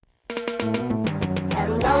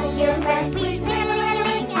Hello, dear friends, we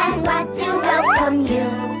sing-a-ling-a-ling and glad to welcome you.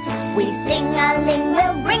 We sing-a-ling,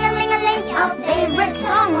 we'll bring-a-ling-a-ling a favorite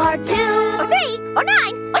song or two. Or 3, or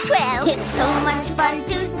 9, or 12. It's so much fun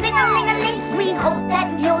to sing-a-ling-a-ling. We hope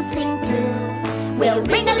that you'll sing too. We'll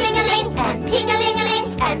ring-a-ling-a-ling and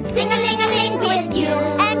ting-a-ling-a-ling and sing-a-ling-a-ling with you.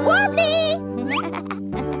 And wobbly!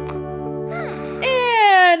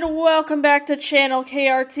 And welcome back to Channel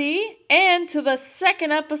KRT and to the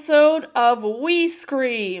second episode of We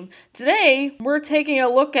Scream. Today, we're taking a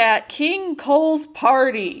look at King Cole's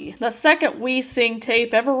Party, the second We Sing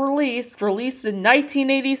tape ever released in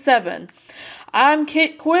 1987. I'm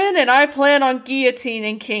Kit Quinn, and I plan on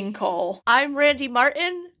guillotining King Cole. I'm Randy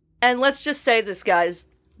Martin, and let's just say this, guys.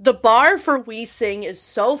 The bar for We Sing is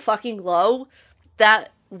so fucking low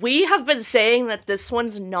that we have been saying that this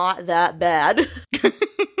one's not that bad.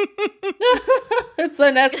 It's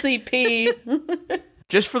an SCP.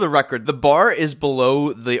 Just for the record, the bar is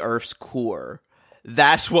below the Earth's core.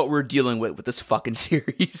 That's what we're dealing with this fucking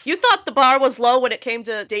series. You thought the bar was low when it came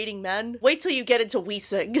to dating men? Wait till you get into We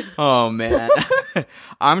Sing. Oh, man.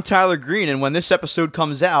 I'm Tyler Green, and when this episode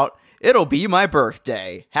comes out, it'll be my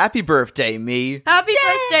birthday. Happy birthday, me. Happy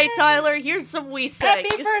birthday, Tyler. Here's some We Sing.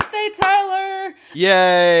 Happy birthday, Tyler!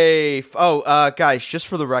 Yay! Oh, guys, just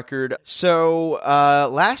for the record, so,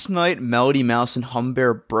 last night, Melody Mouse and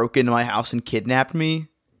Humbear broke into my house and kidnapped me.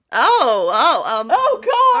 Oh,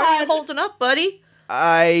 God! How are you holding up, buddy?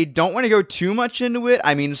 I don't want to go too much into it.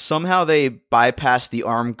 I mean, somehow they bypassed the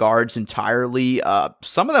armed guards entirely.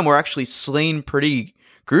 Some of them were actually slain pretty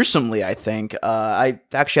gruesomely, I think. I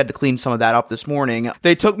actually had to clean some of that up this morning.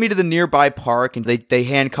 They took me to the nearby park, and they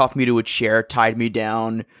handcuffed me to a chair, tied me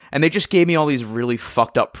down, and they just gave me all these really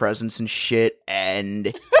fucked up presents and shit,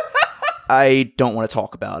 and I don't want to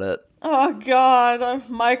talk about it. Oh, God.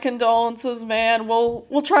 My condolences, man.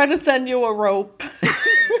 We'll try to send you a rope.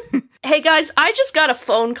 Hey, guys, I just got a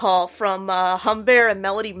phone call from Humbear and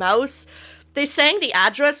Melody Mouse. They sang the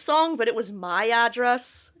address song, but it was my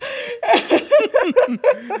address.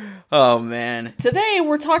 Oh, man. Today,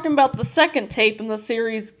 we're talking about the second tape in the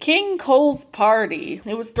series, King Cole's Party.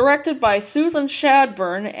 It was directed by Susan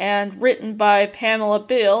Shadburn and written by Pamela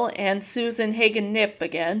Bill and Susan Hagen-Knipp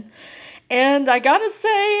again. And I gotta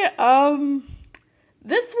say,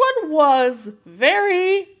 this one was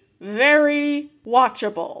very, very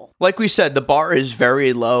watchable. Like we said, the bar is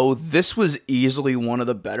very low. This was easily one of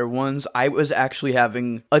the better ones. I was actually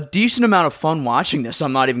having a decent amount of fun watching this,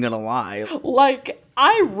 I'm not even gonna lie. Like,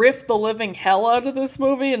 I riffed the living hell out of this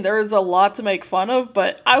movie, and there is a lot to make fun of,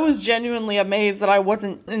 but I was genuinely amazed that I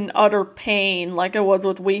wasn't in utter pain like I was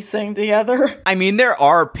with We Sing Together. I mean, there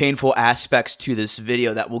are painful aspects to this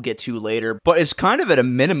video that we'll get to later, but it's kind of at a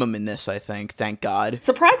minimum in this, I think, thank God.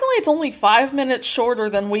 Surprisingly, it's only 5 minutes shorter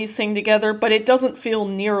than We Sing Together, but it doesn't feel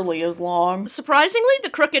nearly as long. Surprisingly, the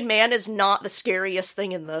Crooked Man is not the scariest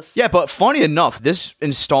thing in this. Yeah, but funny enough, this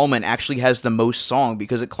installment actually has the most song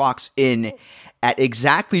because it clocks in at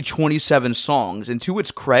exactly 27 songs, and to its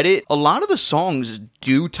credit, a lot of the songs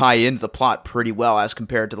do tie into the plot pretty well as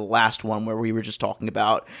compared to the last one where we were just talking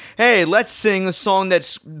about, hey, let's sing a song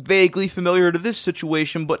that's vaguely familiar to this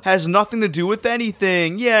situation but has nothing to do with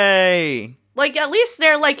anything, yay! Like, at least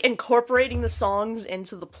they're, like, incorporating the songs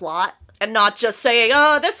into the plot. And not just saying,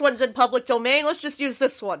 oh, this one's in public domain, let's just use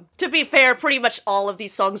this one. To be fair, pretty much all of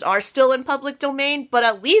these songs are still in public domain, but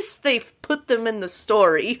at least they've put them in the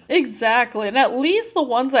story. Exactly, and at least the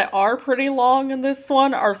ones that are pretty long in this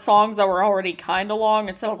one are songs that were already kinda long,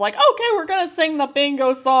 instead of like, okay, we're gonna sing the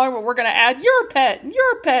bingo song, but we're gonna add your pet, and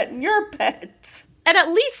your pet, and your pet. And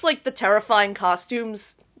at least, like, the terrifying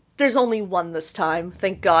costumes, there's only one this time,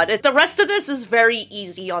 thank God. The rest of this is very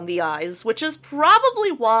easy on the eyes, which is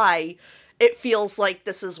probably why it feels like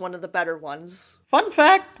this is one of the better ones. Fun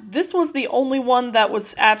fact, this was the only one that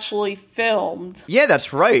was actually filmed. Yeah,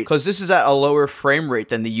 that's right, because this is at a lower frame rate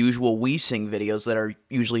than the usual We Sing videos that are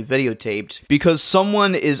usually videotaped, because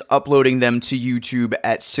someone is uploading them to YouTube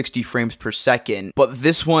at 60 frames per second, but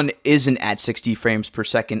this one isn't at 60 frames per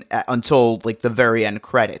second until, like, the very end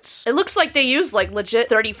credits. It looks like they used, like, legit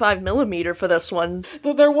 35mm for this one.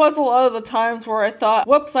 Though there was a lot of the times where I thought,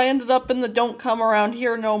 whoops, I ended up in the Don't Come Around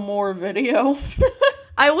Here No More video.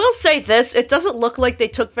 I will say this, it doesn't look like they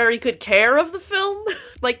took very good care of the film.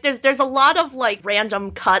 Like, there's a lot of, like,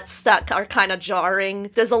 random cuts that are kind of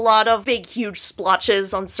jarring. There's a lot of big, huge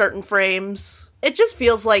splotches on certain frames. It just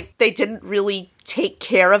feels like they didn't really take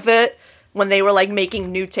care of it when they were, like,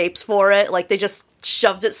 making new tapes for it. Like, they just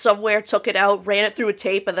shoved it somewhere, took it out, ran it through a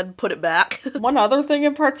tape, and then put it back. One other thing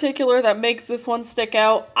in particular that makes this one stick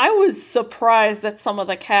out, I was surprised at some of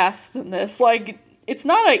the cast in this. Like, It's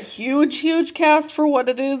not a huge cast for what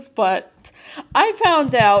it is, but I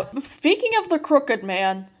found out, speaking of the Crooked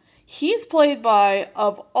Man, he's played by,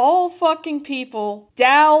 of all fucking people,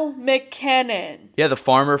 Dal McKinnon. Yeah, the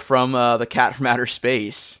farmer from The Cat from Outer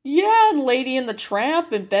Space. Yeah, and Lady and the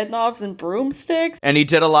Tramp, and Bedknobs and Broomsticks. And he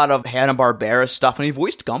did a lot of Hanna-Barbera stuff, and he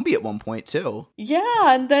voiced Gumby at one point, too.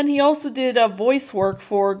 Yeah, and then he also did voice work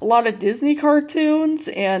for a lot of Disney cartoons,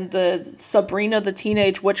 and the Sabrina the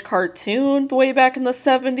Teenage Witch cartoon way back in the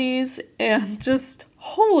 70s, and just,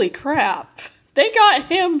 holy crap. They got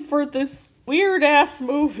him for this weird-ass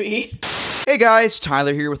movie. Hey guys,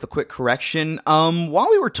 Tyler here with a quick correction. While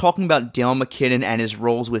we were talking about Dale McKinnon and his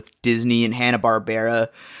roles with Disney and Hanna-Barbera,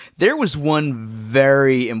 there was one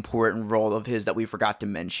very important role of his that we forgot to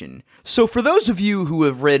mention. So for those of you who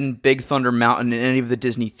have ridden Big Thunder Mountain in any of the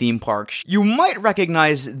Disney theme parks, you might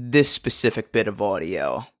recognize this specific bit of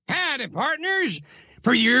audio. Howdy, partners.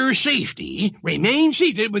 For your safety, remain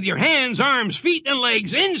seated with your hands, arms, feet, and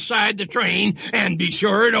legs inside the train, and be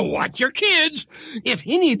sure to watch your kids. If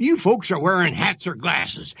any of you folks are wearing hats or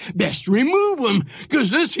glasses, best remove them, because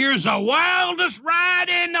this here's the wildest ride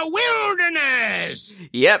in the wilderness.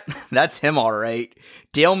 Yep, that's him alright.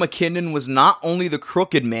 Dale McKinnon was not only the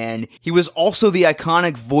Crooked Man, he was also the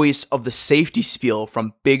iconic voice of the safety spiel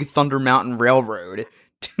from Big Thunder Mountain Railroad.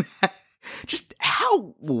 Just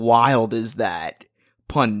how wild is that?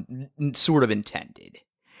 Pun sort of intended.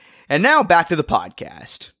 And now back to the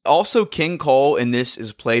podcast. Also, King Cole in this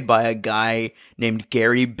is played by a guy named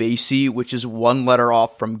Gary Busey, which is one letter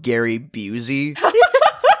off from Gary Busey.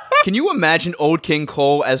 Can you imagine old King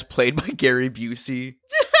Cole as played by Gary Busey?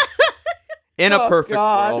 In a perfect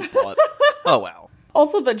world, but oh well.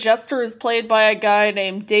 Also, the Jester is played by a guy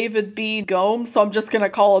named David B. Gomes, so I'm just gonna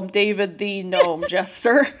call him David the Gnome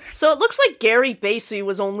Jester. So it looks like Gary Busey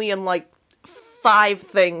was only in, 5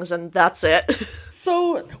 things, and that's it.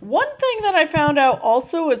 So, one thing that I found out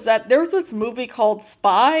also is that there's this movie called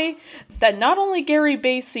Spy that not only Gary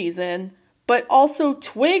Busey's in, but also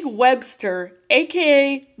Twig Webster,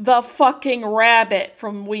 aka the fucking rabbit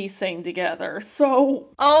from We Sing Together. So,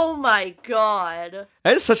 Oh my god.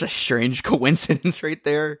 That is such a strange coincidence right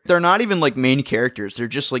there. They're not even main characters, they're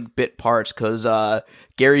just bit parts, because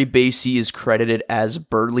Gary Busey is credited as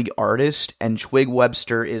Burley Artist, and Twig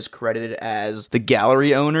Webster is credited as the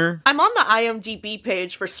gallery owner. I'm on the IMDb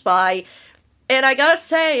page for Spy, and I gotta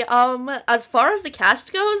say, as far as the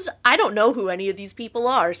cast goes, I don't know who any of these people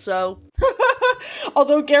are, so...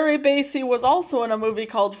 although Gary Busey was also in a movie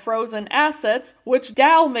called Frozen Assets, which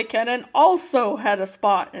Dal McKinnon also had a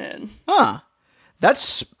spot in. Huh.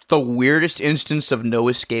 That's the weirdest instance of no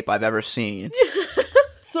escape I've ever seen.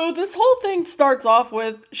 So this whole thing starts off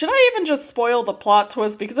with, should I even just spoil the plot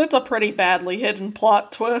twist? Because it's a pretty badly hidden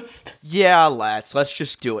plot twist. Yeah, let's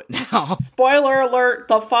just do it now. Spoiler alert,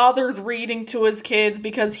 the father's reading to his kids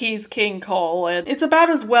because he's King Cole, and it's about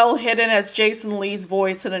as well hidden as Jason Lee's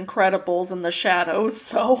voice in Incredibles in the shadows,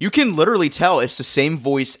 so... You can literally tell it's the same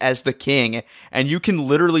voice as the king, and you can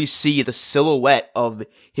literally see the silhouette of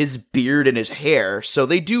his beard and his hair, so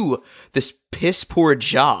they do this piss poor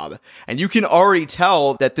job. And you can already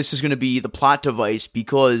tell that this is going to be the plot device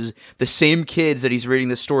because the same kids that he's reading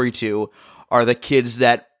the story to are the kids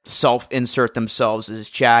that self-insert themselves as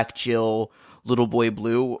Jack, Jill, Little Boy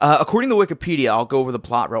Blue. According to Wikipedia, I'll go over the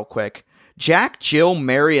plot real quick. Jack, Jill,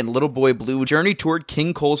 Mary, and Little Boy Blue journey toward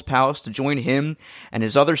King Cole's palace to join him and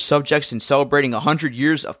his other subjects in celebrating 100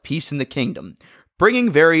 years of peace in the kingdom,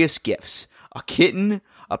 bringing various gifts: a kitten,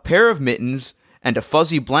 a pair of mittens, and a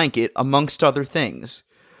fuzzy blanket, amongst other things.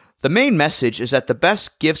 The main message is that the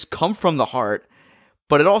best gifts come from the heart,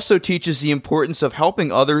 but it also teaches the importance of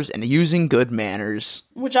helping others and using good manners.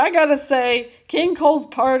 Which I gotta say, King Cole's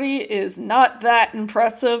party is not that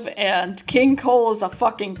impressive, and King Cole is a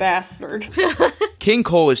fucking bastard. King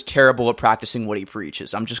Cole is terrible at practicing what he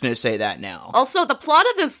preaches. I'm just gonna say that now. Also, the plot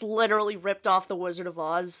of this literally ripped off The Wizard of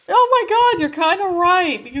Oz. Oh my god, you're kind of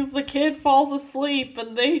right, because the kid falls asleep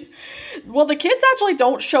and the kids actually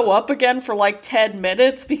don't show up again for 10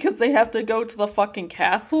 minutes because they have to go to the fucking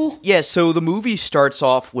castle. Yeah, so the movie starts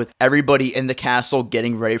off with everybody in the castle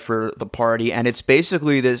getting ready for the party, and it's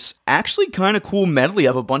basically this actually kind of cool medley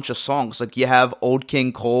of a bunch of songs. You have Old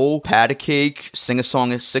King Cole, Pat a Cake, Sing a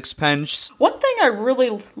Song of Sixpence. One thing I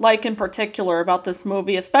really like in particular about this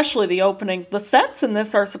movie, especially the opening, the sets in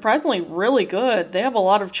this are surprisingly really good. They have a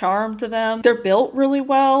lot of charm to them. They're built really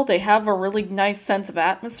well. They have a really nice sense of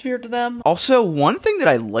atmosphere to them. Also, one thing that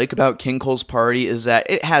I like about King Cole's party is that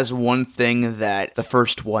it has one thing that the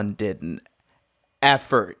first one didn't.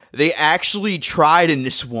 Effort. They actually tried in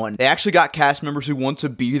this one. They actually got cast members who want to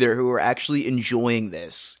be there, who are actually enjoying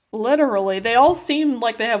this. Literally, they all seem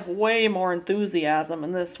like they have way more enthusiasm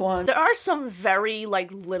in this one. There are some very,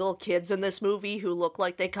 little kids in this movie who look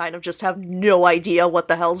like they kind of just have no idea what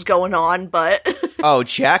the hell's going on, but... Oh,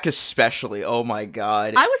 Jack especially. Oh my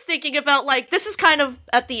god. I was thinking about, this is kind of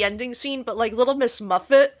at the ending scene, but, Little Miss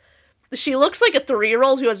Muffet, she looks like a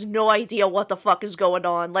 3-year-old who has no idea what the fuck is going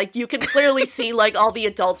on. You can clearly see, all the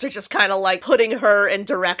adults are just kind of, putting her in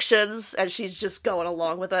directions, and she's just going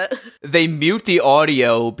along with it. They mute the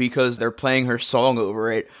audio because they're playing her song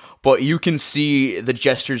over it, but you can see the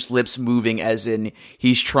Jester's lips moving as in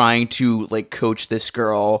he's trying to, coach this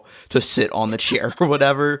girl to sit on the chair or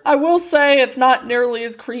whatever. I will say it's not nearly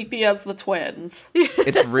as creepy as the twins.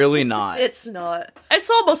 It's really not. It's not. It's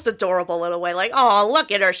almost adorable in a way. Oh,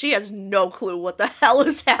 look at her. She has no clue what the hell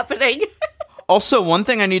is happening. Also, one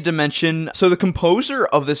thing I need to mention, so the composer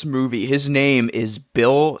of this movie, his name is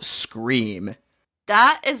Bill Scream.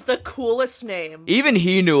 That is the coolest name. Even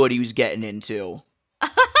he knew what he was getting into.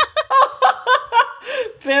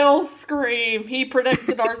 Bill Scream. He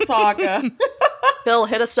predicted our saga. Bill,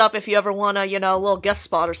 hit us up if you ever want a, a little guest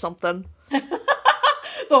spot or something.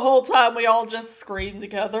 The whole time we all just scream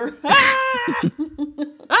together.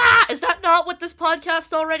 Is that not what this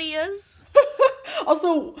podcast already is?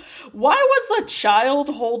 Also, why was the child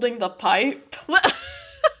holding the pipe?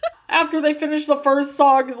 After they finish the first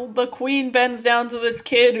song, the queen bends down to this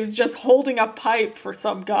kid who's just holding a pipe for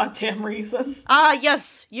some goddamn reason. Ah,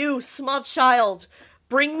 yes, you, small child.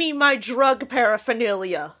 Bring me my drug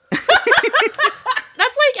paraphernalia.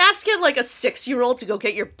 That's like asking, a 6-year-old to go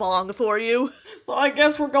get your bong for you. So I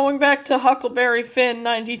guess we're going back to Huckleberry Finn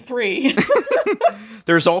 93.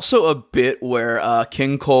 There's also a bit where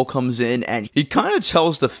King Cole comes in and he kind of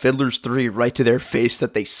tells the Fiddlers 3 right to their face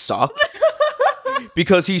that they suck.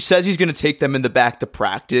 Because he says he's going to take them in the back to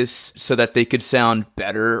practice so that they could sound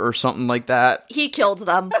better or something like that. He killed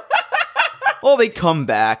them. Well, they come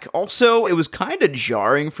back. Also, it was kind of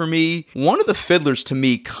jarring for me. One of the fiddlers to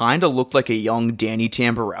me kind of looked like a young Danny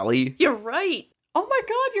Tamborelli. You're right. Oh my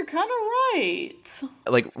god, you're kind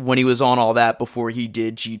of right. When he was on all that before he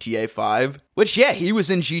did GTA 5. Which, yeah, he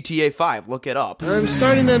was in GTA 5. Look it up. I'm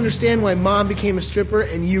starting to understand why Mom became a stripper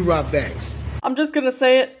and you rob banks. I'm just gonna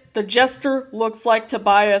say it. The Jester looks like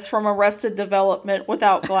Tobias from Arrested Development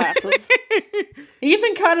without glasses. He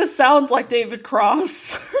even kind of sounds like David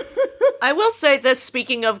Cross. I will say this,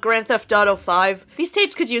 speaking of Grand Theft Auto 5, these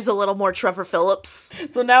tapes could use a little more Trevor Phillips.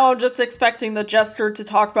 So now I'm just expecting the Jester to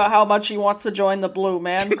talk about how much he wants to join the Blue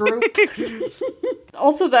Man Group.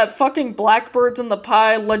 Also, that fucking Blackbirds in the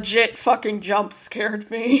Pie legit fucking jump scared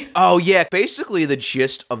me. Oh, yeah. Basically, the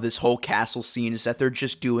gist of this whole castle scene is that they're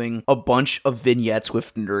just doing a bunch of vignettes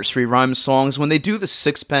with nursery rhyme songs. When they do the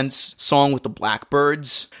Sixpence song with the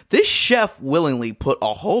Blackbirds, this chef willingly put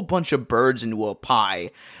a whole bunch of birds into a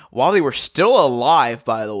pie while they were still alive,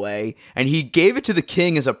 by the way, and he gave it to the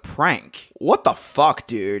king as a prank. What the fuck,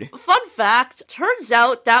 dude? Fun fact, turns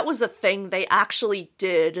out that was a thing they actually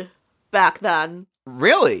did back then.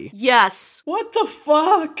 Really? Yes. What the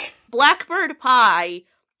fuck? Blackbird pie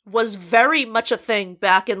was very much a thing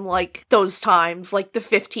back in, those times, the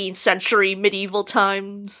 15th century medieval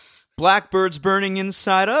times. Blackbirds burning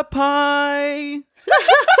inside a pie.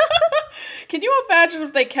 Can you imagine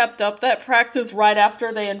if they kept up that practice right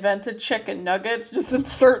after they invented chicken nuggets? Just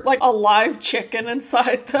insert, a live chicken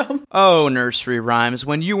inside them. Oh, nursery rhymes,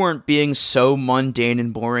 when you weren't being so mundane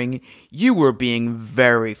and boring, you were being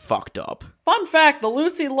very fucked up. Fun fact, the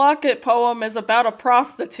Lucy Lockett poem is about a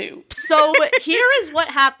prostitute. So here is what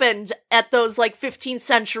happened at those 15th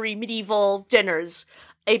century medieval dinners.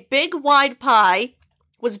 A big wide pie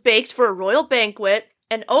was baked for a royal banquet,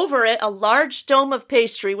 and over it a large dome of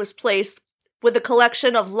pastry was placed with a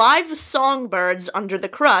collection of live songbirds under the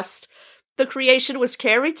crust. The creation was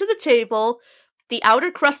carried to the table, the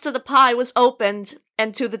outer crust of the pie was opened,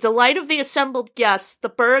 and to the delight of the assembled guests, the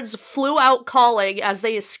birds flew out calling as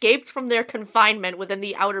they escaped from their confinement within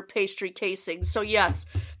the outer pastry casing. So yes,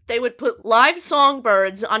 they would put live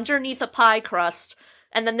songbirds underneath a pie crust,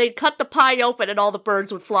 and then they'd cut the pie open and all the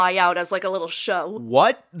birds would fly out as a little show.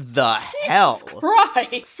 What the hell? Jesus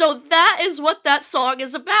Christ. So that is what that song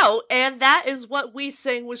is about, and that is what We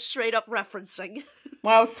Sing was straight up referencing.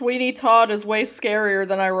 Wow, Sweeney Todd is way scarier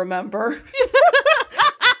than I remember.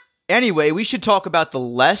 Anyway, we should talk about the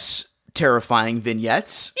less terrifying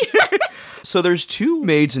vignettes. So there's two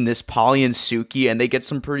maids in this, Polly and Suki, and they get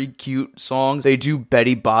some pretty cute songs. They do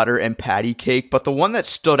Betty Botter and Patty Cake, but the one that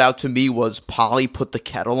stood out to me was Polly Put the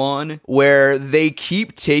Kettle On, where they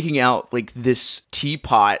keep taking out, this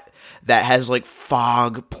teapot that has,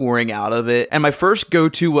 fog pouring out of it. And my first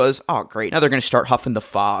go-to was, oh, great, now they're gonna start huffing the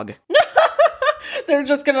fog. They're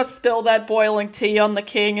just gonna spill that boiling tea on the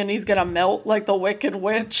king and he's gonna melt like the Wicked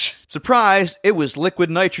Witch. Surprise, it was liquid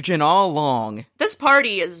nitrogen all along. This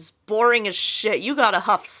party is boring as shit. You gotta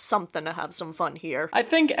huff something to have some fun here. I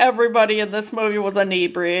think everybody in this movie was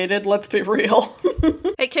inebriated, let's be real.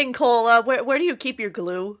 Hey, King Cole, where do you keep your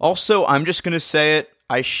glue? Also, I'm just gonna say it,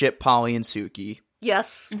 I ship Polly and Suki.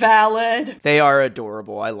 Yes. Valid. They are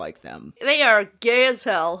adorable, I like them. They are gay as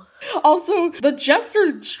hell. Also, the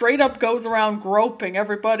jester straight up goes around groping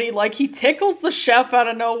everybody. Like, he tickles the chef out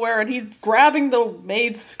of nowhere and he's grabbing the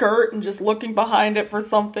maid's skirt and just looking behind it for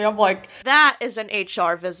something. I'm like... That is an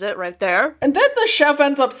HR visit right there. And then the chef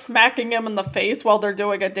ends up smacking him in the face while they're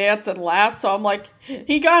doing a dance and laugh, so I'm like,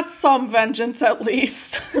 he got some vengeance at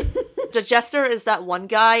least. The jester is that one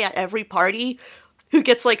guy at every party who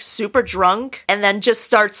gets, like, super drunk and then just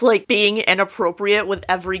starts, like, being inappropriate with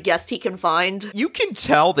every guest he can find. You can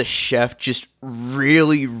tell the chef just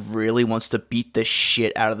really, really wants to beat the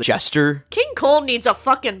shit out of the jester. King Cole needs a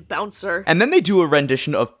fucking bouncer. And then they do a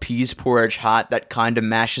rendition of Peas Porridge Hot that kind of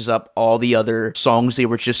mashes up all the other songs they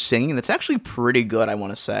were just singing. That's actually pretty good, I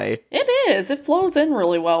want to say. It is. It flows in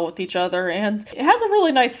really well with each other, and it has a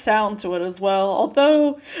really nice sound to it as well.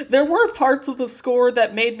 Although, there were parts of the score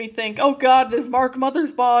that made me think, oh god, is Mark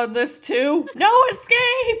Mothersbaugh in this too? No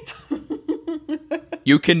escape!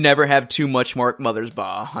 You can never have too much Mark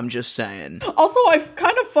Mothersbaugh, I'm just saying. Also, I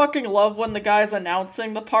kind of fucking love when the guy's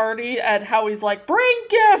announcing the party and how he's like, bring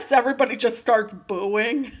gifts! Everybody just starts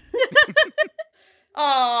booing.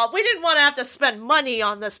 Aw, we didn't want to have to spend money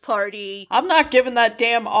on this party. I'm not giving that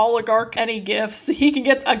damn oligarch any gifts. He can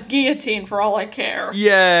get a guillotine for all I care.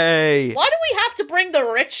 Yay! Why do we have to bring the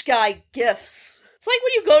rich guy gifts? It's like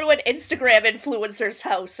when you go to an Instagram influencer's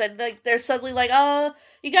house and they're suddenly like,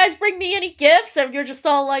 you guys bring me any gifts? And you're just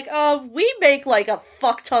all like, we make like a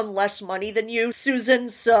fuck ton less money than you, Susan,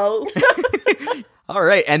 so...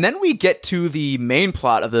 Alright, and then we get to the main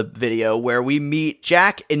plot of the video where we meet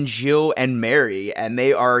Jack and Jill and Mary, and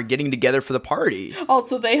they are getting together for the party.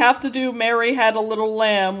 Also, they have to do Mary Had a Little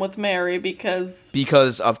Lamb with Mary because...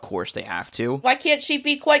 Because, of course, they have to. Why can't she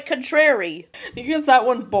be quite contrary? Because that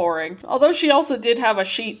one's boring. Although she also did have a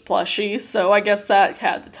sheep plushie, so I guess that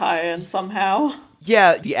had to tie in somehow.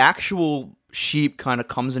 Yeah, the actual sheep kind of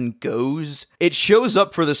comes and goes. It shows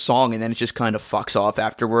up for the song and then it just kind of fucks off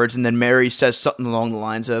afterwards, and then Mary says something along the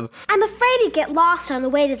lines of, I'm afraid he'd get lost on the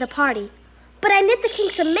way to the party, but I knit the king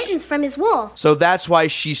some mittens from his wool. so that's why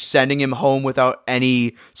she's sending him home without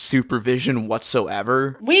any supervision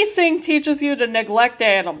whatsoever. We Sing teaches you to neglect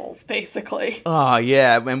animals, basically. Oh,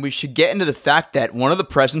 yeah, and we should get into the fact that one of the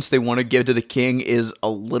presents they want to give to the king is a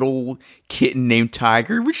little kitten named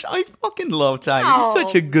Tiger, which I fucking love Tiger. Oh, He's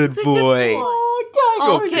such a good boy. Oh,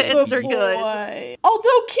 Oh, kittens are good. boy.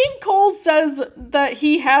 Although King Cole says that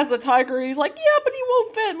he has a tiger, he's like, yeah, but he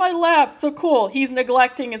won't fit in my lap. So cool, he's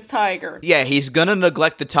neglecting his tiger. Yeah, he's gonna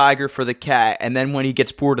neglect the tiger for the cat, and then when he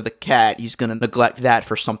gets bored of the cat, he's gonna neglect that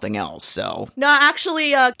for something else, so... No,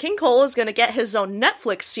 actually, King Cole is gonna get his own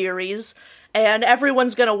Netflix series, and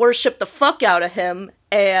everyone's gonna worship the fuck out of him,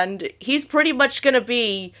 and he's pretty much gonna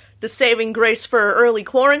be the saving grace for early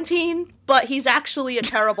quarantine, but he's actually a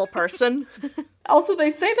terrible person. Also, they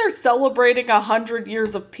say they're celebrating 100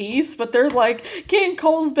 years of peace, but they're like, King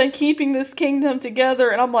Cole's been keeping this kingdom together,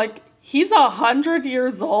 and I'm like, he's 100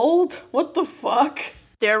 years old? What the fuck?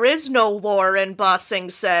 There is no war in Ba Sing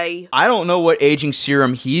Se. I don't know what aging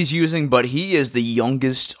serum he's using, but he is the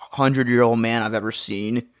youngest 100-year-old man I've ever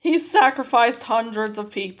seen. He's sacrificed hundreds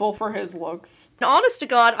of people for his looks. And honest to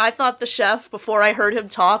God, I thought the chef, before I heard him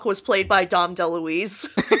talk, was played by Dom DeLuise.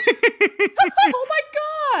 Oh my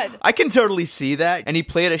god! I can totally see that. And he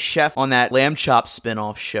played a chef on that Lamb Chop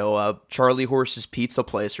spin-off show, Charlie Horse's Pizza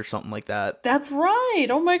Place or something like that. That's right,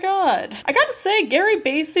 oh my god. I gotta say, Gary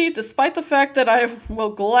Basey, despite the fact that I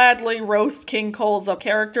will gladly roast King Cole's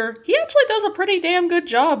character, he actually does a pretty damn good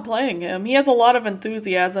job playing him. He has a lot of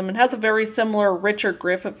enthusiasm and has a very similar Richard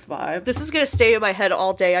Griffiths vibe. This is gonna stay in my head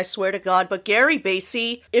all day, I swear to God, but Gary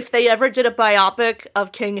Basey, if they ever did a biopic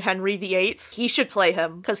of King Henry VIII, he should play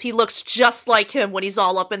him, because he looks just like him when he's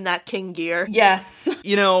all up in that king gear. Yes.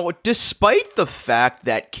 You know, despite the fact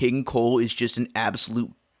that King Cole is just an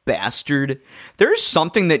absolute bastard, there's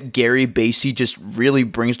something that Gary Basey just really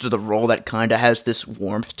brings to the role that kind of has this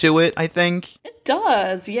warmth to it, I think. It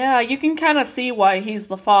does, yeah. You can kind of see why he's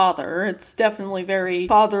the father. It's definitely very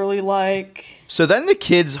fatherly-like. So then the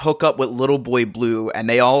kids hook up with Little Boy Blue, and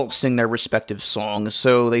they all sing their respective songs.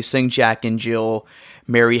 So they sing Jack and Jill,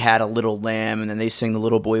 Mary Had a Little Lamb, and then they sing the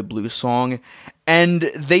Little Boy Blue song. And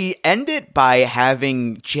they end it by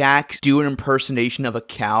having Jack do an impersonation of a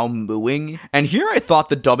cow mooing. And here I thought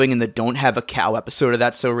the dubbing in the Don't Have a Cow episode of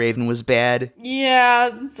That's So Raven was bad. Yeah,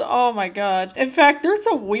 oh my god. In fact, there's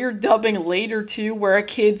a weird dubbing later too where a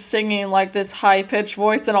kid's singing like this high-pitched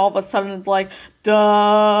voice and all of a sudden it's like,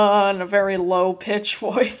 duh, in a very low-pitched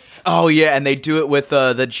voice. Oh yeah, and they do it with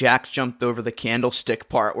the Jack jumped over the candlestick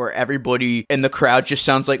part where everybody in the crowd just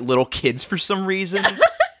sounds like little kids for some reason.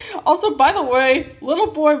 Also, by the way, Little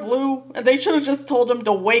Boy Blue, they should have just told him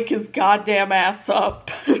to wake his goddamn ass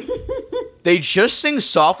up. They just sing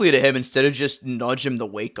softly to him instead of just nudge him to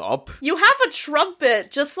wake up. You have a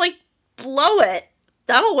trumpet, just like blow it.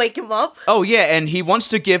 That'll wake him up. Oh yeah, and he wants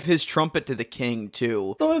to give his trumpet to the king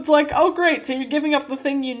too. So it's like, oh great, so you're giving up the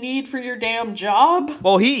thing you need for your damn job?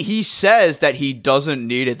 Well, he says that he doesn't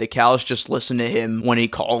need it. The cows just listen to him when he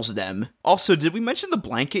calls them. Also, did we mention the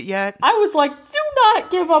blanket yet? I was like, do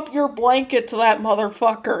not give up your blanket to that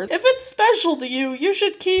motherfucker. If it's special to you, you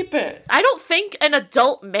should keep it. I don't think an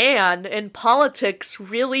adult man in politics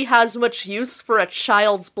really has much use for a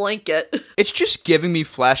child's blanket. It's just giving me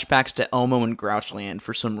flashbacks to Elmo and Grouchland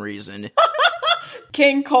for some reason.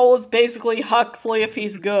 King Cole is basically Huxley if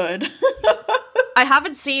he's good. I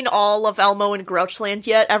haven't seen all of Elmo and Grouchland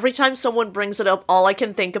yet. Every time someone brings it up, all I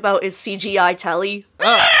can think about is CGI Telly.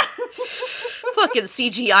 Fucking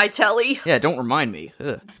CGI Telly. Yeah, don't remind me.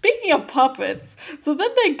 Ugh. Speaking of puppets, so then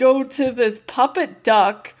they go to this puppet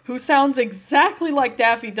duck who sounds exactly like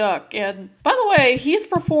Daffy Duck. And by the way, he's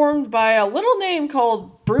performed by a little name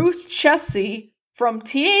called Bruce Chessie from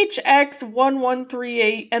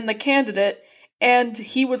THX1138 and The Candidate. And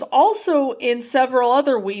he was also in several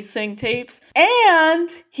other We Sing tapes. And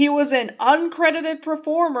he was an uncredited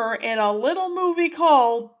performer in a little movie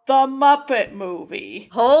called The Muppet Movie.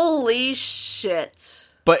 Holy shit.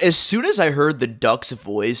 But as soon as I heard the duck's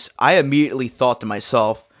voice, I immediately thought to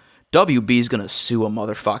myself, WB's gonna sue a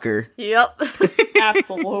motherfucker. Yep.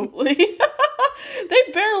 Absolutely. They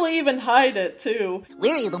barely even hide it, too.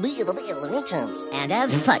 We're the legends, and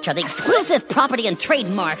as such are the exclusive property and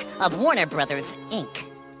trademark of Warner Brothers, Inc.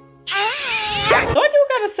 Though I do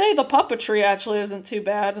gotta say, the puppetry actually isn't too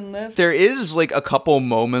bad in this. There is like a couple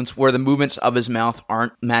moments where the movements of his mouth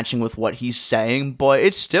aren't matching with what he's saying, but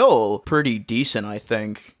it's still pretty decent, I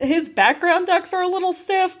think. His background ducks are a little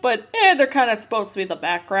stiff, but they're kind of supposed to be the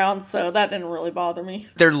background, so that didn't really bother me.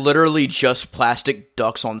 They're literally just plastic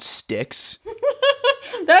ducks on sticks.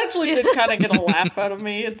 That actually did kind of get a laugh out of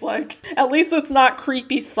me. It's like, at least it's not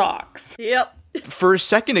creepy socks. Yep. For a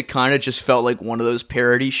second, it kind of just felt like one of those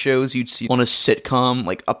parody shows you'd see on a sitcom,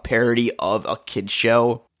 like a parody of a kid's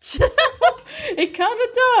show. It kind of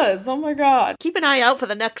does. Oh my god. Keep an eye out for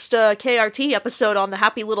the next KRT episode on the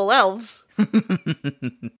Happy Little Elves.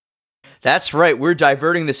 That's right, we're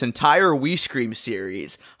diverting this entire We Scream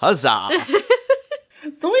series. Huzzah!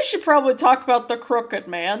 So we should probably talk about the Crooked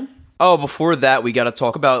Man. Oh, before that, we gotta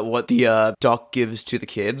talk about what the duck gives to the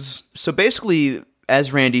kids. So basically,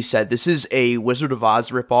 as Randy said, this is a Wizard of Oz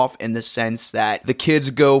ripoff in the sense that the kids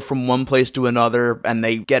go from one place to another and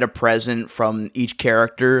they get a present from each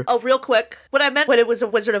character. Oh, real quick. What I meant when it was a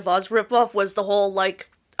Wizard of Oz ripoff was the whole, like,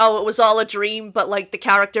 oh, it was all a dream, but, like, the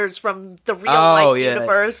characters from the real-life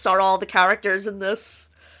universe are all the characters in this.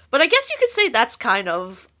 But I guess you could say that's kind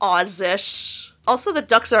of Oz-ish. Also, the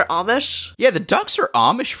ducks are Amish. Yeah, the ducks are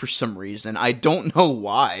Amish for some reason. I don't know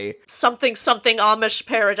why. Something Amish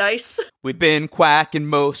paradise. We've been quacking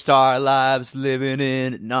most our lives living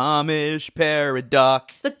in an Amish paraduck.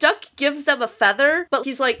 The duck gives them a feather, but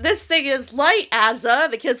he's like, this thing is light as a...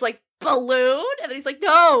 The kid's like, balloon? And then he's like,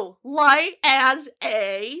 no, light as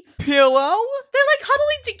a... pillow? They're like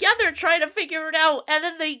huddling together trying to figure it out, and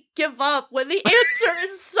then they give up when the answer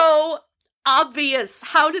is so... obvious.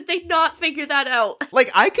 How did they not figure that out? Like,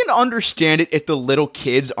 I can understand it if the little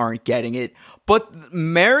kids aren't getting it, but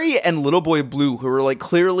Mary and Little Boy Blue, who are like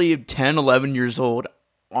clearly 10, 11 years old,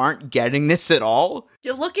 aren't getting this at all.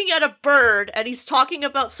 You're looking at a bird and he's talking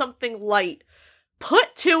about something light.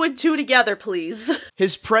 Put two and two together, please.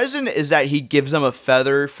 His present is that he gives them a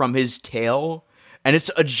feather from his tail, and it's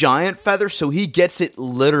a giant feather, so he gets it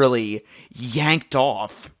literally yanked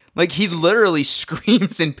off. Like, he literally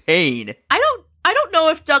screams in pain. I don't know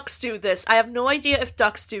if ducks do this. I have no idea if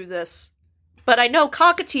ducks do this. But I know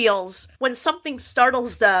cockatiels, when something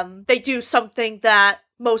startles them, they do something that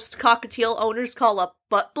most cockatiel owners call a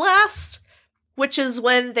butt blast, which is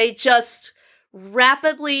when they just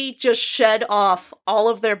rapidly just shed off all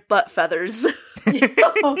of their butt feathers.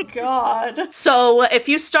 Oh, God. So if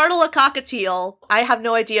you startle a cockatiel, I have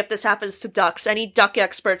no idea if this happens to ducks. Any duck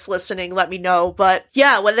experts listening, let me know. But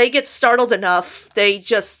yeah, when they get startled enough,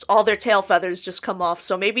 all their tail feathers just come off.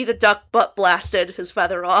 So maybe the duck butt blasted his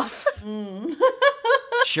feather off.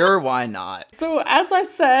 Sure, why not? So, as I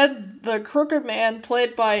said, the Crooked Man,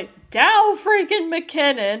 played by Dow freaking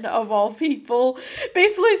McKinnon, of all people,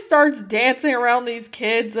 basically starts dancing around these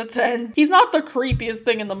kids, and then he's not the creepiest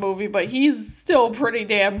thing in the movie, but he's still pretty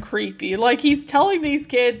damn creepy. Like, he's telling these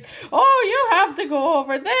kids, oh, you have to go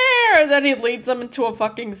over there, and then he leads them into a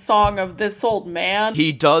fucking song of This Old Man.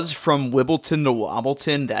 He does From Wibbleton to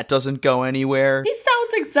Wobbleton. That doesn't go anywhere. He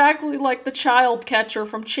sounds exactly like the child catcher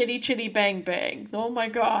from Chitty Chitty Bang Bang. Oh my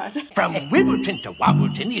god. From Wibbleton to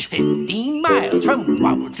Wobbleton is 15 miles. From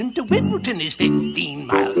Wobbleton to Wibbleton is 15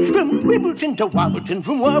 miles. From Wibbleton to Wobbleton,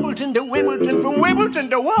 from Wobbleton to Wibbleton, from Wibbleton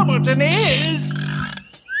to Wobbleton is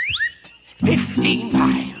 15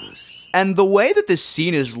 miles. And the way that this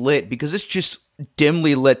scene is lit, because it's just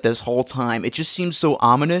dimly lit this whole time, it just seems so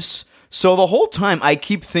ominous. So the whole time I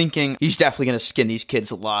keep thinking, he's definitely gonna skin these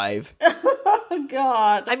kids alive. Oh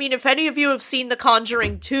god. I mean, if any of you have seen The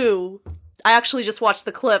Conjuring 2, I actually just watched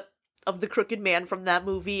the clip of the Crooked Man from that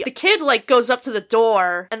movie. The kid, goes up to the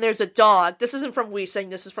door, and there's a dog. This isn't from Weesing,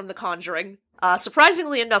 this is from The Conjuring.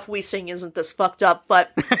 Surprisingly enough, Weesing isn't this fucked up,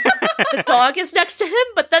 but the dog is next to him,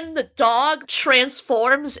 but then the dog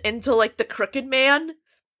transforms into, the Crooked Man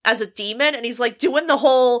as a demon, and he's, doing the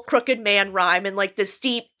whole Crooked Man rhyme in, this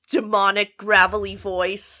deep, demonic, gravelly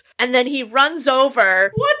voice, and then he runs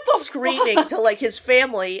over, screaming fuck? to, his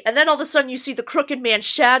family, and then all of a sudden you see the Crooked Man's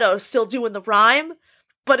shadow still doing the rhyme,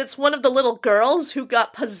 but it's one of the little girls who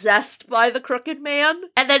got possessed by the Crooked Man,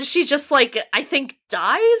 and then she just, I think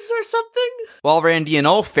dies or something? Well, Randy, in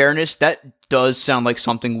all fairness, that does sound like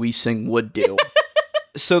something Weesing would do.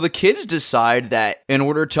 So the kids decide that in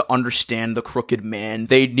order to understand the Crooked Man,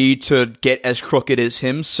 they need to get as crooked as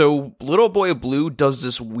him, so Little Boy Blue does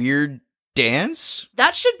this weird dance?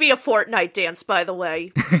 That should be a Fortnite dance, by the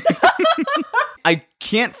way. I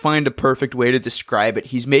can't find a perfect way to describe it.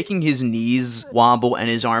 He's making his knees wobble and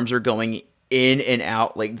his arms are going in and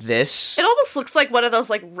out like this. It almost looks like one of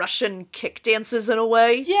those, Russian kick dances in a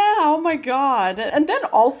way. Yeah, oh my god. And then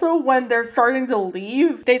also when they're starting to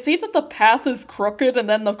leave, they see that the path is crooked, and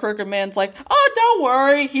then the Crooked Man's like, oh, don't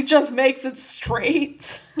worry, he just makes it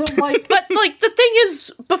straight. I'm like, but, the thing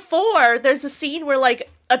is, before, there's a scene where,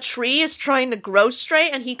 a tree is trying to grow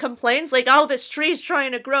straight, and he complains, oh, this tree's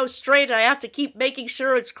trying to grow straight, and I have to keep making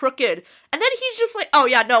sure it's crooked. And then he's just oh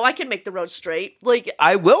yeah, no, I can make the road straight.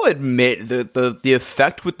 I will admit that the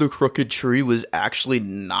effect with the crooked tree was actually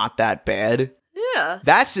not that bad. Yeah.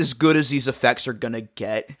 That's as good as these effects are gonna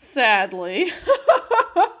get. sadly.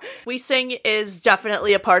 Weesing is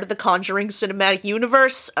definitely a part of the Conjuring cinematic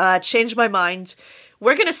universe. Changed my mind.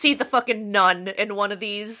 We're gonna see the fucking nun in one of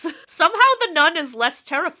these. Somehow the nun is less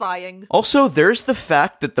terrifying. Also, there's the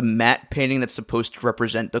fact that the matte painting that's supposed to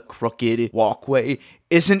represent the crooked walkway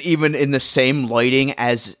isn't even in the same lighting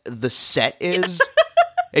as the set is.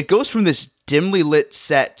 It goes from this dimly lit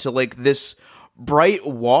set to, this bright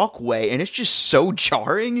walkway, and it's just so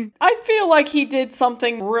jarring. I feel like he did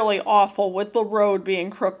something really awful with the road being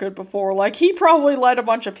crooked before. He probably let a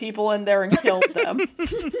bunch of people in there and killed them.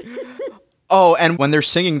 Oh, and when they're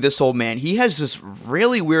singing This Old Man, he has this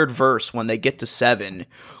really weird verse when they get to 7,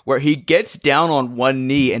 where he gets down on one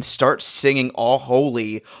knee and starts singing All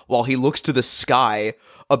Holy while he looks to the sky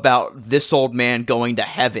about this old man going to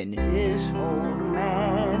heaven. This old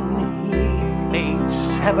man, he played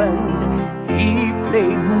 7. He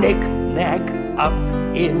played knick-knack up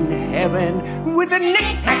in heaven. With a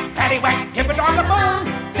knick-knack, paddywhack, tip it on the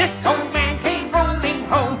bone. This old man came rolling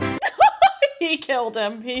home. He killed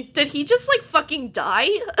him. Did he just, fucking die?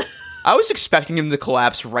 I was expecting him to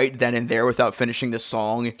collapse right then and there without finishing the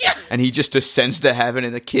song, and he just ascends to heaven,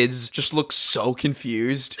 and the kids just look so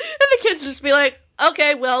confused. And the kids just be like,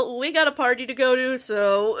 okay, well, we got a party to go to,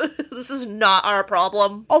 so this is not our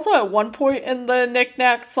problem. Also, at one point in the Knick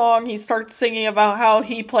Knack song, he starts singing about how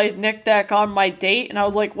he played Knick Knack on my date, and I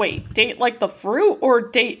was like, wait, date like the fruit, or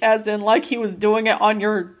date as in he was doing it on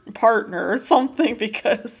your partner or something?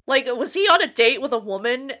 Because was he on a date with a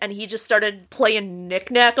woman and he just started playing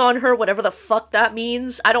knick-knack on her, whatever the fuck that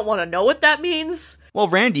means? I don't want to know what that means. Well,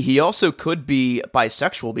 Randy, he also could be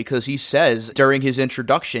bisexual because he says during his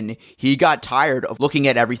introduction he got tired of looking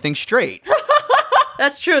at everything straight.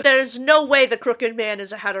 That's true. There's no way the Crooked Man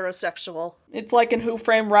is a heterosexual. It's like in Who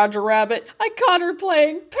Framed Roger Rabbit. I caught her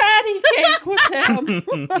playing patty cake with him.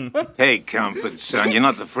 Take comfort, son. You're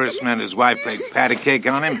not the first man whose wife played patty cake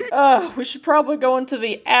on him. We should probably go into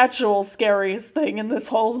the actual scariest thing in this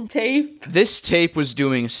whole tape. This tape was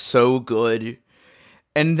doing so good.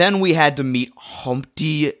 And then we had to meet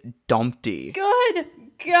Humpty Dumpty. Good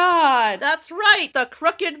God. That's right, the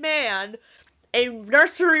Crooked Man, a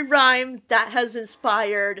nursery rhyme that has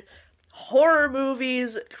inspired horror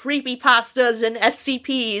movies, creepypastas, and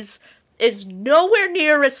SCPs, is nowhere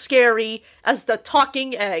near as scary as the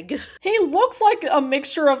talking egg. He looks like a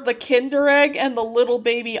mixture of the Kinder Egg and the little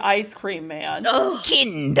baby ice cream man. Ugh.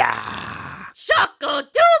 Kinder.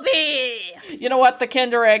 Choco-doobie! You know what? The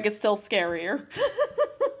Kinder Egg is still scarier.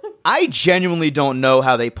 I genuinely don't know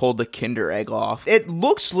how they pulled the Kinder Egg off. It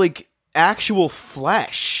looks like actual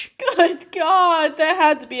flesh. Good God, that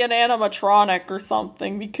had to be an animatronic or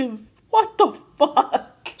something, because what the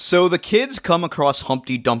fuck? So the kids come across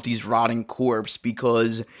Humpty Dumpty's rotting corpse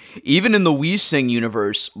because even in the We Sing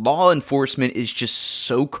universe, law enforcement is just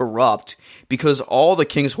so corrupt because all the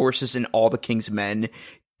king's horses and all the king's men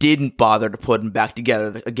didn't bother to put him back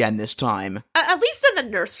together again this time. At least in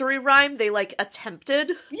the nursery rhyme, they,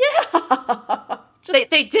 attempted. Yeah!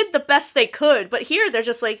 They did the best they could, but here they're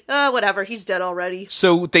just like, whatever, he's dead already.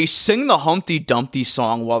 So they sing the Humpty Dumpty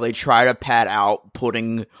song while they try to pad out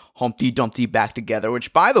putting Humpty Dumpty back together,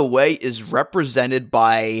 which, by the way, is represented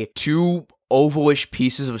by two ovalish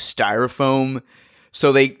pieces of styrofoam.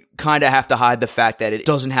 So they kind of have to hide the fact that it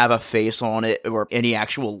doesn't have a face on it or any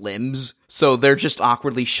actual limbs. So they're just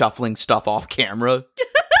awkwardly shuffling stuff off camera.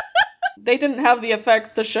 They didn't have the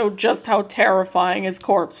effects to show just how terrifying his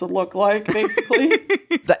corpse would look like, basically.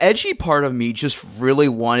 The edgy part of me just really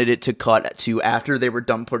wanted it to cut to after they were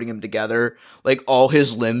done putting him together. Like, all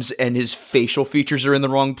his limbs and his facial features are in the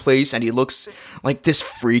wrong place, and he looks like this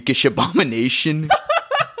freakish abomination.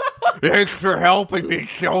 Thanks for helping me,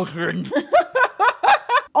 children.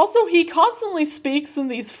 Also, he constantly speaks in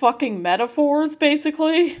these fucking metaphors,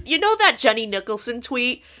 basically. You know that Jenny Nicholson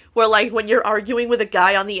tweet where, when you're arguing with a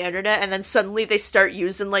guy on the internet and then suddenly they start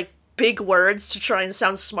using, big words to try and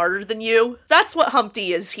sound smarter than you? That's what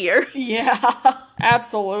Humpty is here. Yeah,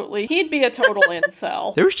 absolutely. He'd be a total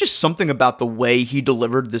incel. There was just something about the way he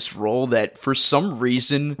delivered this role that, for some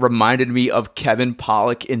reason, reminded me of Kevin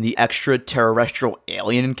Pollak in the extraterrestrial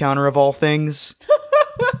alien encounter of all things.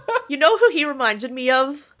 You know who he reminded me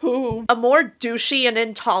of? Who? A more douchey and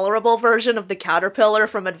intolerable version of the caterpillar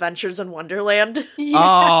from Adventures in Wonderland. Yeah.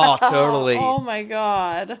 Oh, totally. Oh my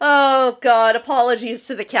god. Oh god, apologies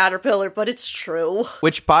to the caterpillar, but it's true.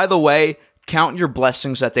 Which, by the way, count your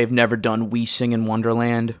blessings that they've never done We Sing in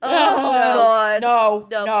Wonderland. Oh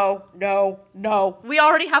god. No. We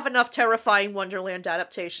already have enough terrifying Wonderland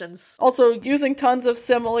adaptations. Also, using tons of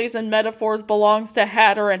similes and metaphors belongs to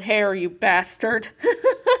Hatter and Hare, you bastard.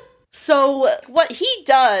 So, what he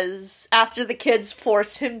does after the kids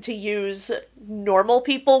force him to use normal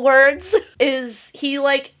people words is he,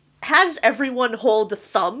 has everyone hold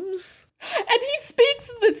thumbs. And he speaks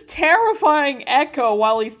in this terrifying echo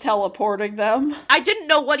while he's teleporting them. I didn't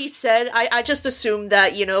know what he said. I just assumed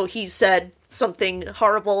that, he said something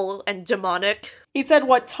horrible and demonic. He said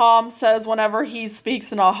what Tom says whenever he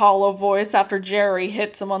speaks in a hollow voice after Jerry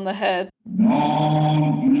hits him on the head.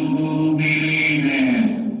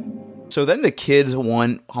 So then the kids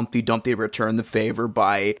want Humpty Dumpty to return the favor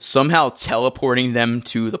by somehow teleporting them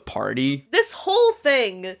to the party. This whole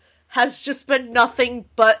thing has just been nothing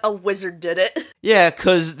but a wizard did it. Yeah,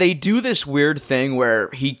 because they do this weird thing where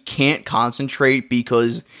he can't concentrate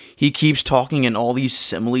because he keeps talking in all these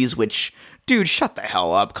similes, which, dude, shut the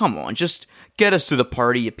hell up. Come on, just get us to the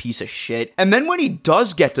party, you piece of shit. And then when he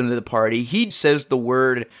does get them to the party, he says the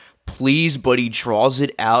word please, but he draws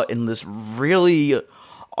it out in this really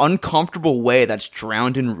uncomfortable way that's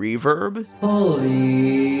drowned in reverb.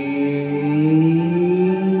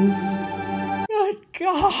 Good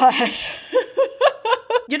God.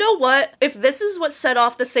 You know what? If this is what set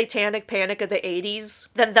off the satanic panic of the 80s,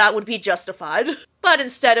 then that would be justified. But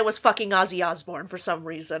instead it was fucking Ozzy Osbourne for some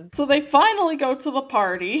reason. So they finally go to the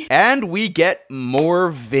party. And we get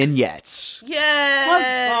more vignettes. Yay!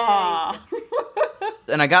 Huzzah.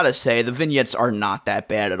 And I gotta say, the vignettes are not that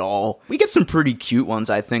bad at all. We get some pretty cute ones,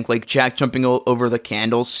 I think, like Jack jumping over the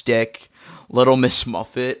candlestick, Little Miss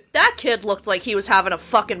Muffet. That kid looked like he was having a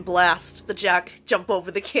fucking blast, the Jack jump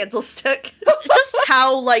over the candlestick. Just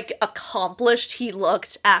how, accomplished he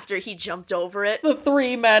looked after he jumped over it. The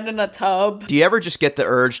three men in a tub. Do you ever just get the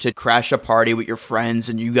urge to crash a party with your friends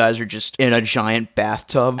and you guys are just in a giant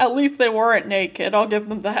bathtub? At least they weren't naked, I'll give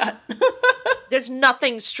them that. There's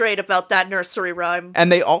nothing straight about that nursery rhyme.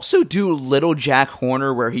 And they also do Little Jack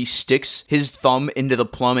Horner where he sticks his thumb into the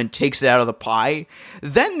plum and takes it out of the pie.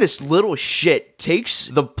 Then this little shit takes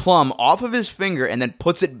the plum off of his finger and then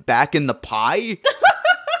puts it back in the pie.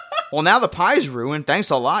 Well, now the pie's ruined. Thanks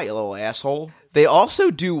a lot, you little asshole. They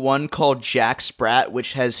also do one called Jack Sprat,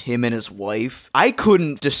 which has him and his wife. I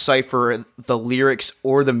couldn't decipher the lyrics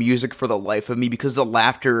or the music for the life of me because the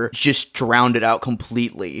laughter just drowned it out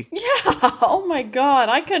completely. Yeah, oh my god,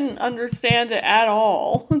 I couldn't understand it at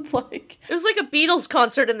all. It's like... It was like a Beatles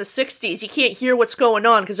concert in the 60s. You can't hear what's going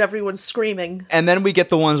on because everyone's screaming. And then we get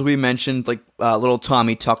the ones we mentioned, like Little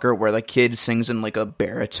Tommy Tucker, where the kid sings in like a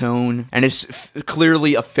baritone. And it's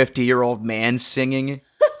clearly a 50-year-old man singing.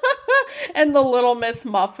 And the Little Miss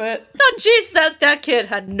Muffet. Oh, jeez, that kid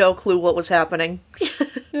had no clue what was happening.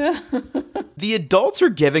 The adults are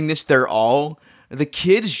giving this their all. The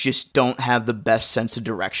kids just don't have the best sense of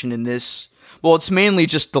direction in this. Well, it's mainly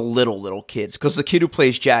just the little kids, because the kid who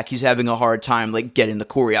plays Jack, he's having a hard time, like, getting the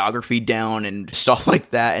choreography down and stuff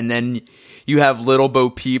like that, and then you have little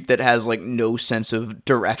Bo Peep that has, like, no sense of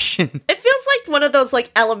direction. It feels like one of those,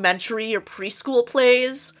 like, elementary or preschool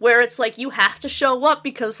plays, where it's like, you have to show up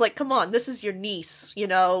because, like, come on, this is your niece, you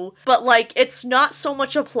know? But, like, it's not so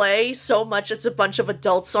much a play, so much it's a bunch of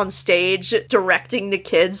adults on stage directing the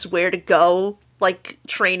kids where to go. Like,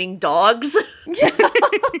 training dogs. Yeah.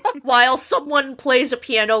 While someone plays a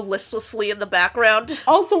piano listlessly in the background.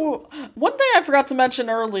 Also, one thing I forgot to mention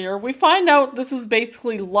earlier, we find out this is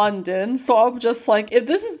basically London, so I'm just like, if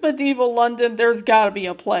this is medieval London, there's gotta be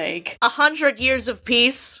a plague. 100 years of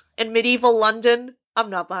peace in medieval London? I'm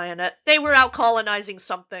not buying it. They were out colonizing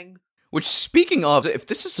something. Which, speaking of, if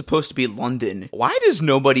this is supposed to be London, why does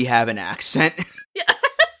nobody have an accent? Yeah.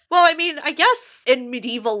 Well, I mean, I guess in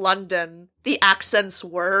medieval London, the accents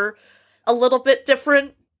were a little bit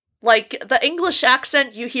different. Like, the English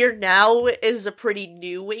accent you hear now is a pretty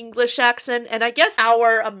new English accent, and I guess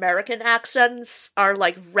our American accents are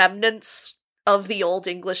like remnants of the old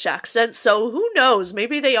English accent, so who knows,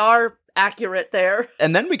 maybe they are accurate there.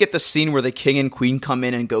 And then we get the scene where the king and queen come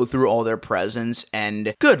in and go through all their presents,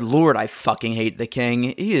 and good lord, I fucking hate the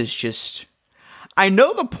king. He is just... I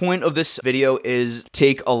know the point of this video is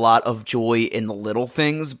take a lot of joy in the little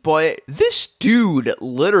things, but this dude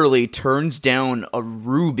literally turns down a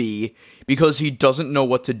ruby because he doesn't know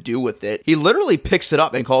what to do with it. He literally picks it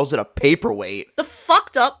up and calls it a paperweight. The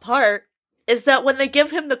fucked up part is that when they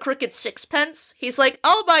give him the crooked sixpence, he's like,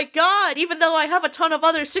 oh my god, even though I have a ton of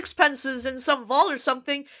other sixpences in some vault or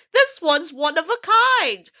something, this one's one of a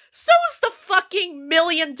kind. So's the fucking $1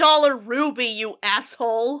 million ruby, you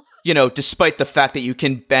asshole. You know, despite the fact that you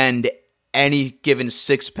can bend any given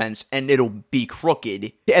sixpence and it'll be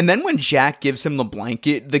crooked. And then when Jack gives him the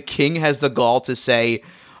blanket, the king has the gall to say,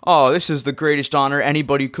 oh, this is the greatest honor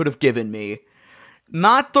anybody could have given me.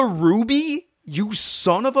 Not the ruby? You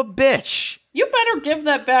son of a bitch. You better give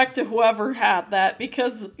that back to whoever had that,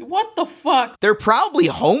 because what the fuck? They're probably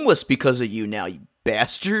homeless because of you now, you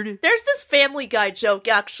bastard. There's this Family Guy joke,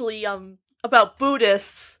 actually, about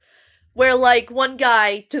Buddhists, where, like, one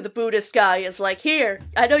guy to the Buddhist guy is like, here,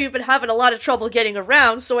 I know you've been having a lot of trouble getting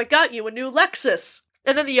around, so I got you a new Lexus.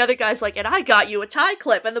 And then the other guy's like, and I got you a tie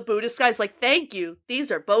clip. And the Buddhist guy's like, thank you.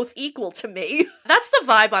 These are both equal to me. That's the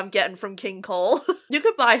vibe I'm getting from King Cole. You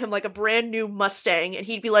could buy him like a brand new Mustang and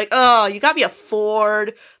he'd be like, oh, you got me a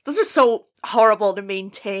Ford. Those are so horrible to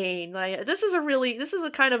maintain. Like, this is a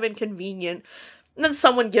kind of inconvenient. And then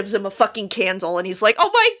someone gives him a fucking candle and he's like, oh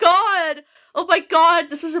my god,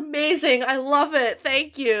 this is amazing. I love it.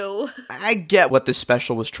 Thank you. I get what this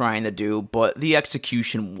special was trying to do, but the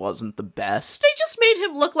execution wasn't the best. They just made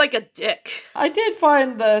him look like a dick. I did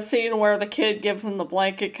find the scene where the kid gives him the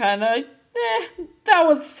blanket kind of, that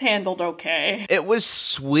was handled okay. It was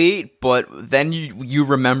sweet, but then you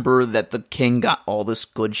remember that the king got all this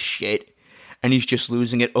good shit, and he's just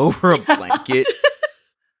losing it over a blanket.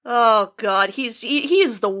 Oh god, he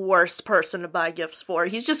is the worst person to buy gifts for.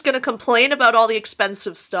 He's just gonna complain about all the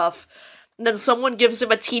expensive stuff, and then someone gives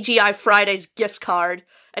him a TGI Fridays gift card,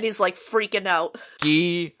 and he's like freaking out.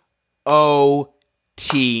 Guillotine.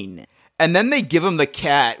 And then they give him the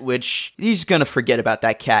cat, which he's gonna forget about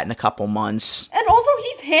that cat in a couple months. And also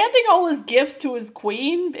he's handing all his gifts to his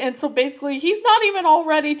queen, and so basically he's not even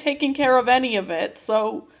already taking care of any of it,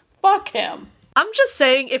 so fuck him. I'm just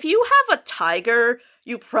saying, if you have a tiger,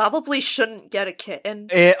 you probably shouldn't get a kitten.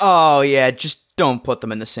 Oh yeah, just don't put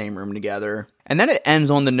them in the same room together. And then it ends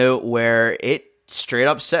on the note where it straight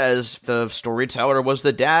up says the storyteller was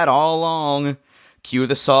the dad all along. Cue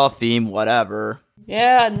the Saw theme, whatever.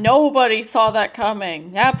 Yeah, nobody saw that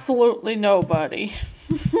coming. Absolutely nobody.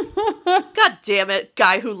 God damn it,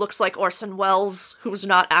 guy who looks like Orson Welles, who's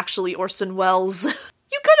not actually Orson Welles.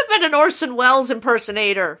 You could have been an Orson Welles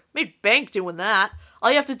impersonator. Made bank doing that. All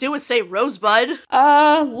you have to do is say Rosebud. Like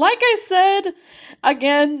I said,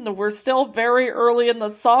 again, we're still very early in the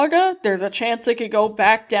saga. There's a chance it could go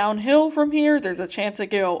back downhill from here. There's a chance it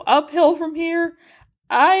could go uphill from here.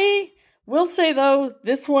 I will say, though,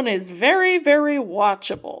 this one is very, very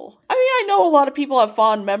watchable. I mean, I know a lot of people have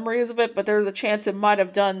fond memories of it, but there's a chance it might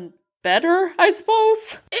have done better, I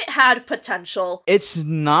suppose. It had potential. It's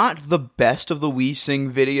not the best of the We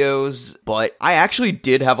Sing videos, but I actually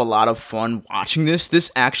did have a lot of fun watching this.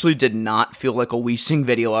 This actually did not feel like a We Sing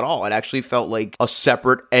video at all. It actually felt like a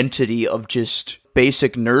separate entity of just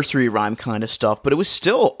basic nursery rhyme kind of stuff, but it was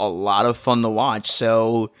still a lot of fun to watch,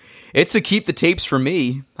 so it's a keep the tapes for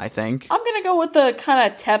me, I think. I'm gonna go with the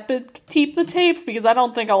kind of tepid keep the tapes, because I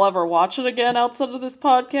don't think I'll ever watch it again outside of this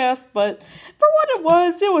podcast, but for what it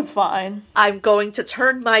was fine. I'm going to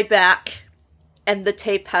turn my back, and the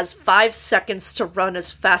tape has 5 seconds to run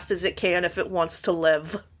as fast as it can if it wants to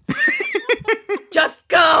live. Just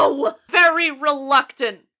go! Very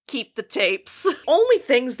reluctant. Keep the tapes. Only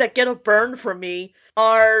things that get a burn from me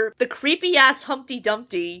are the creepy-ass Humpty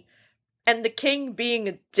Dumpty and the king being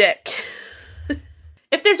a dick.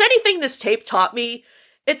 If there's anything this tape taught me,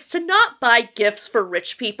 it's to not buy gifts for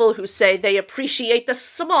rich people who say they appreciate the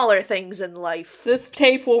smaller things in life. This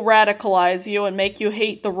tape will radicalize you and make you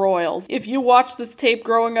hate the royals. If you watch this tape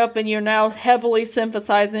growing up and you're now heavily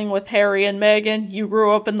sympathizing with Harry and Meghan, you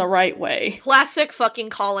grew up in the right way. Classic fucking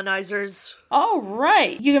colonizers.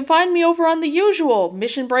 Alright, you can find me over on the usual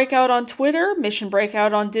Mission Breakout on Twitter, Mission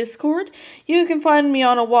Breakout on Discord. You can find me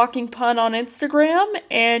on A Walking Pun on Instagram,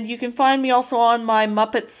 and you can find me also on my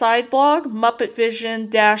Muppet side blog, Muppet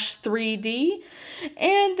Vision-3D.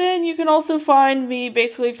 And then you can also find me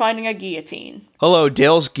basically finding a guillotine. Hello,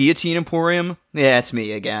 Dale's Guillotine Emporium? Yeah, it's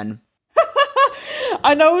me again.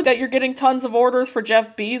 I know that you're getting tons of orders for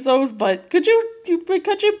Jeff Bezos, but could you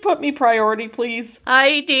put me priority, please?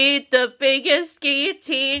 I need the biggest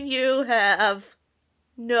guillotine you have.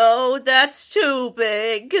 No, that's too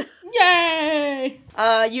big. Yay!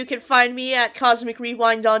 You can find me at Cosmic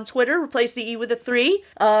Rewind on Twitter, replace the E with a 3.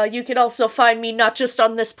 You can also find me not just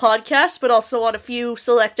on this podcast, but also on a few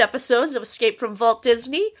select episodes of Escape from Vault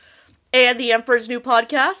Disney and The Emperor's New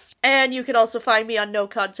Podcast. And you can also find me on No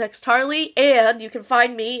Context Harley, and you can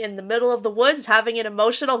find me in the middle of the woods having an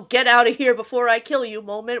emotional get out of here before I kill you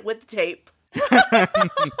moment with the tape.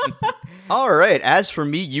 Alright, as for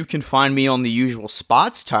me, you can find me on the usual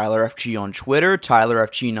spots, Tyler FG on Twitter, Tyler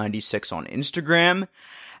FG96 on Instagram.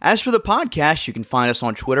 As for the podcast, you can find us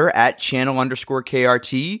on Twitter at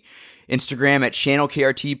channel_KRT, Instagram at Channel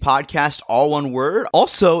KRT Podcast, all one word.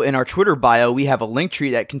 Also, in our Twitter bio, we have a link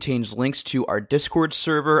tree that contains links to our Discord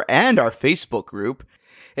server and our Facebook group.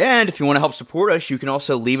 And if you want to help support us, you can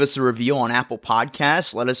also leave us a review on Apple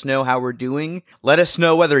Podcasts. Let us know how we're doing. Let us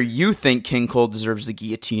know whether you think King Cole deserves the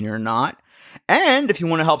guillotine or not. And if you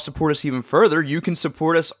want to help support us even further, you can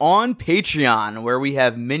support us on Patreon, where we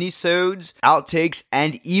have mini-sodes, outtakes,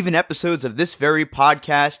 and even episodes of this very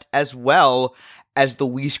podcast, as well as the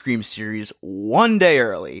We Scream series one day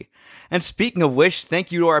early. And speaking of which,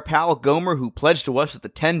 thank you to our pal Gomer, who pledged to us at the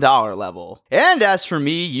 $10 level. And as for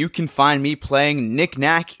me, you can find me playing Knick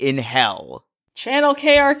Knack in Hell. Channel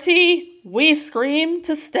KRT, we scream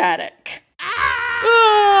to static.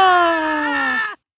 Ah!